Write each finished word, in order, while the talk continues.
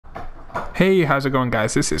Hey, how's it going,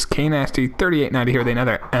 guys? This is KNasty3890 here with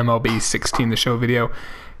another MLB 16 The Show video.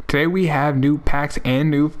 Today we have new packs and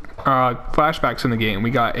new flashbacks in the game. We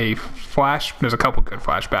got a there's a couple good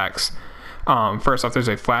flashbacks. First off, there's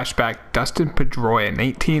a flashback, Dustin Pedroia,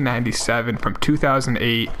 1997 from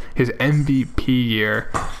 2008, his MVP year.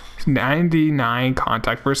 99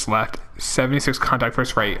 contact versus left, 76 contact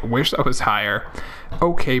versus right. Wish that was higher.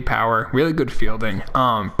 Okay power, really good fielding.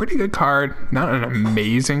 Pretty good card. Not an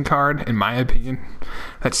amazing card in my opinion.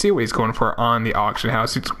 Let's see what he's going for on the auction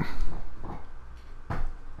house.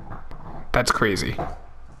 That's crazy.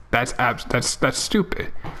 That's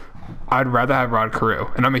stupid. I'd rather have Rod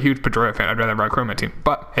Carew, and I'm a huge Pedroia fan. I'd rather have Rod Carew on my team.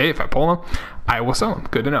 But hey, if I pull him, I will sell him.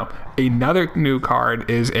 Good to know. Another new card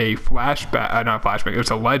is a flashback. Not a flashback.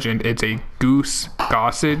 It's a legend. It's a Goose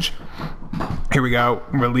Gossage. Here we go.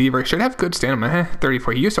 Reliever. Should have good stamina.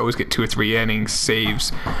 34. He used to always get 2 or 3 innings,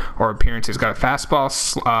 saves, or appearances. Got a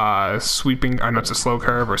fastball, sweeping. I know it's a slow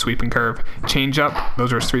curve or sweeping curve. Changeup.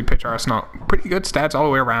 Those are his 3-pitch arsenal. Pretty good stats all the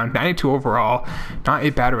way around. 92 overall. Not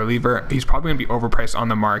a bad reliever. He's probably going to be overpriced on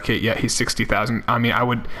the market. Yet he's 60,000. I mean, I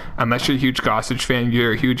would, unless you're a huge Gossage fan,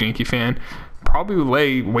 you're a huge Yankee fan,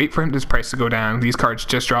 probably wait for his price to go down. These cards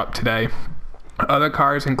just dropped today. Other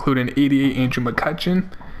cards include an 88 Andrew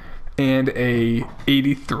McCutchen, and a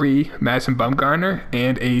 83 Madison Bumgarner,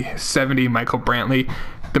 and a 70 Michael Brantley.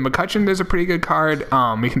 The McCutchen is a pretty good card.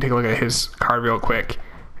 We can take a look at his card real quick.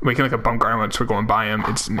 We can look at Bumgarner once we're going by him.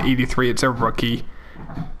 It's an 83. It's a rookie.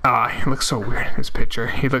 He looks so weird in this picture.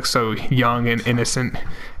 He looks so young and innocent,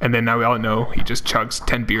 and then now we all know he just chugs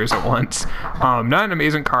 10 beers at once. Not an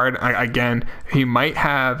amazing card. Again, he might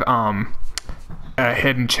have a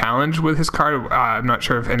hidden challenge with his card. I'm not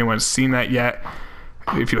sure if anyone's seen that yet.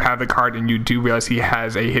 If you have the card and you do realize he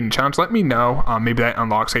has a hidden challenge, let me know. Maybe that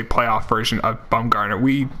unlocks a playoff version of Bumgarner.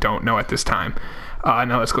 We don't know at this time.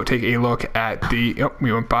 Now let's go take a look at the,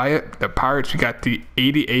 we went by it. The Pirates, we got the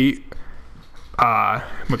 88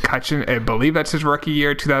 McCutchen. I believe that's his rookie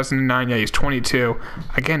year, 2009. Yeah, he's 22.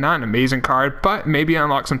 Again, not an amazing card, but maybe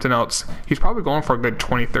unlock something else. He's probably going for a good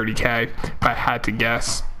 20-30K if I had to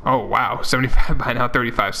guess. Oh wow, 75 by now,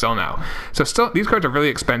 35 sell now. So still, these cards are really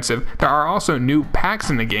expensive. There are also new packs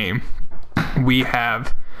in the game. We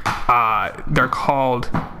have they're called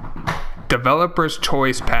Developer's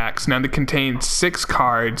Choice Packs. Now they contain 6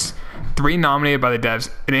 cards, 3 nominated by the devs,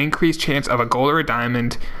 an increased chance of a gold or a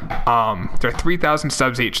diamond. There are 3,000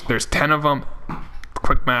 stubs each. There's 10 of them.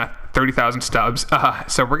 Quick math, 30,000 stubs.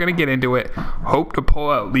 So we're gonna get into it. Hope to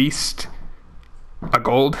pull at least a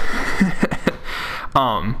gold.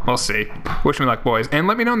 We'll see. Wish me luck, boys. And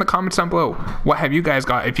let me know in the comments down below, what have you guys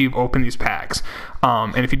got if you've opened these packs?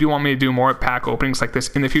 And if you do want me to do more pack openings like this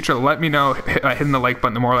in the future, let me know. Hitting the like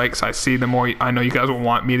button, the more likes I see, the more I know you guys will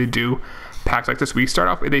want me to do packs like this. We start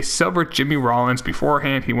off with a silver Jimmy Rollins.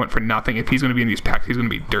 Beforehand, he went for nothing. If he's going to be in these packs, he's going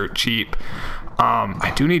to be dirt cheap.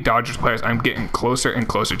 I do need Dodgers players. I'm getting closer and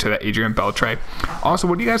closer to that Adrian Beltre. Also,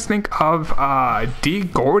 what do you guys think of D.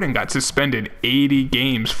 Gordon got suspended 80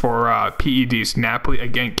 games for PEDs? Napoli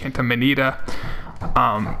again, Kenta Manita.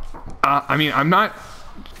 I mean, I'm not.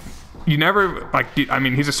 You never like. I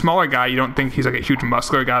mean, he's a smaller guy. You don't think he's like a huge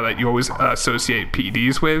muscular guy that you always associate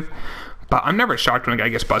PEDs with. But I'm never shocked when a guy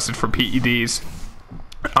gets busted for PEDs.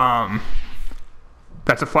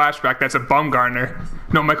 That's a flashback. That's a Bumgarner.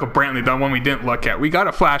 No, Michael Brantley, the one we didn't look at. We got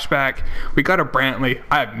a flashback. We got a Brantley.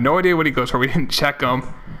 I have no idea what he goes for. We didn't check him.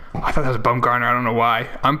 I thought that was a Bumgarner. I don't know why.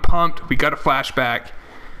 I'm pumped. We got a flashback.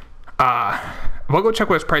 We'll go check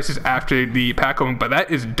what his price is after the pack opening. But that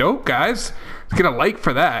is dope, guys. Let's get a like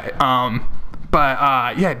for that.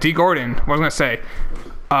 Yeah, D. Gordon. What was I going to say?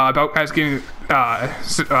 About guys getting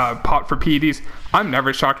popped for PEDs. I'm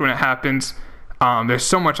never shocked when it happens. There's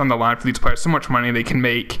so much on the line for these players, so much money they can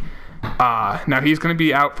make. Now he's going to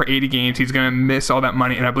be out for 80 games. He's going to miss all that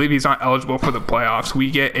money, and I believe he's not eligible for the playoffs. We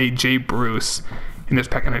get a Jay Bruce in this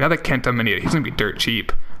pack, and another Kenta Manita. He's going to be dirt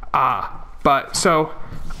cheap. But so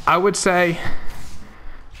I would say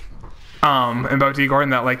about D. Gordon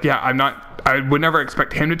that, like, yeah, I would never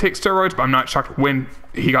expect him to take steroids, but I'm not shocked when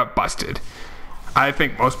he got busted. I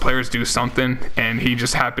think most players do something, and he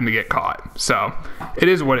just happened to get caught. So it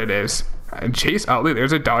is what it is. Chase Utley,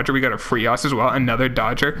 there's a Dodger. We got a Frias as well, another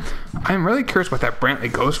Dodger. I'm really curious what that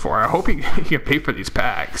Brantley goes for. I hope he can pay for these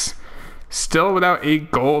packs. Still without a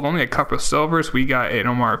gold, only a couple of silvers. We got an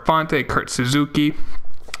Omar Fonte, Kurt Suzuki.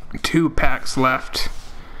 2 packs left.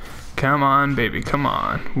 Come on, baby, come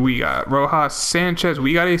on. We got Rojas Sanchez.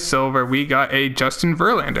 We got a silver. We got a Justin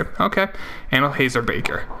Verlander. Okay, and a Hazer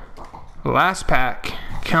Baker. Last pack.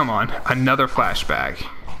 Come on, another flashback.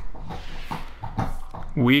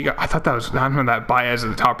 I thought that was, I don't know, that Baez at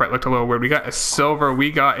the top right looked a little weird. We got a silver.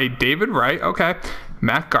 We got a David Wright. Okay.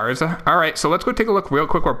 Matt Garza. All right, so let's go take a look real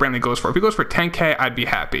quick what Brantley goes for. If he goes for 10K, I'd be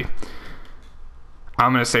happy.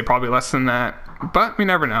 I'm going to say probably less than that, but we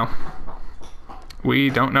never know. We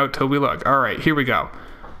don't know till we look. All right, here we go.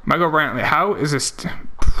 Michael Brantley, how is this?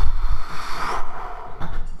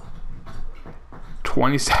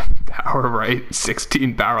 27 power, right?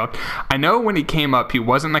 16 barrel. I know when he came up, he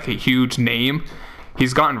wasn't like a huge name.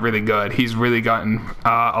 He's gotten really good. He's really gotten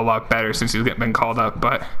a lot better since he's been called up.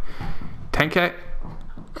 But 10K?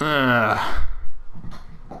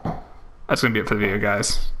 That's going to be it for the video,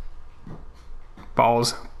 guys.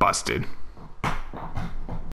 Balls busted.